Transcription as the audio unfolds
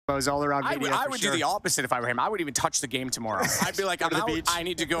expose all around media. I would do the opposite if I were him. I would even touch the game tomorrow. I'd be like, I'm out. I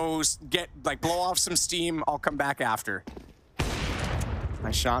need to go blow off some steam. I'll come back after.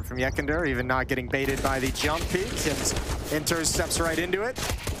 Nice shot from Yekindar, even not getting baited by the jump peek. And Inter steps right into it.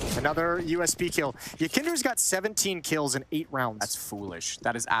 Another USP kill. Yekindar's got 17 kills in 8 rounds. That's foolish.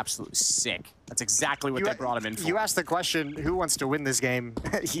 That is absolutely sick. That's exactly what they brought him in for. You asked the question, who wants to win this game?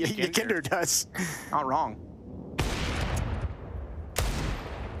 Yekindar does. Not wrong.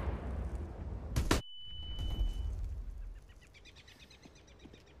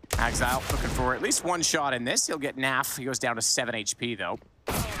 Exile looking for at least one shot in this. He'll get naff. He goes down to 7 HP, though.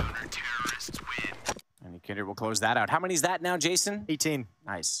 And Yekinдар will close that out. How many is that now, Jason? 18.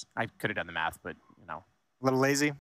 Nice. I could have done the math, but, you know. A little lazy.